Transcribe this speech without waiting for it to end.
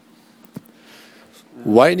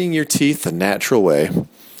Whitening your teeth the natural way.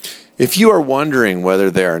 If you are wondering whether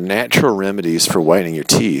there are natural remedies for whitening your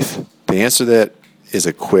teeth, the answer to that is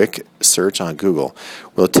a quick search on Google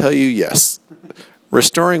will tell you yes.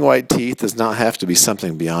 Restoring white teeth does not have to be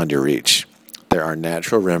something beyond your reach. There are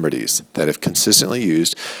natural remedies that, if consistently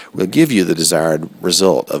used, will give you the desired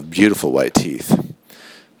result of beautiful white teeth.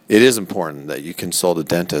 It is important that you consult a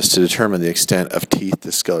dentist to determine the extent of teeth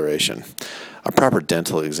discoloration. A proper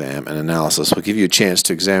dental exam and analysis will give you a chance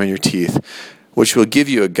to examine your teeth, which will give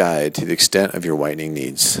you a guide to the extent of your whitening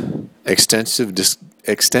needs. Extensive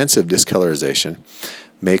discolorization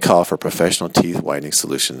may call for professional teeth whitening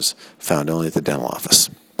solutions found only at the dental office.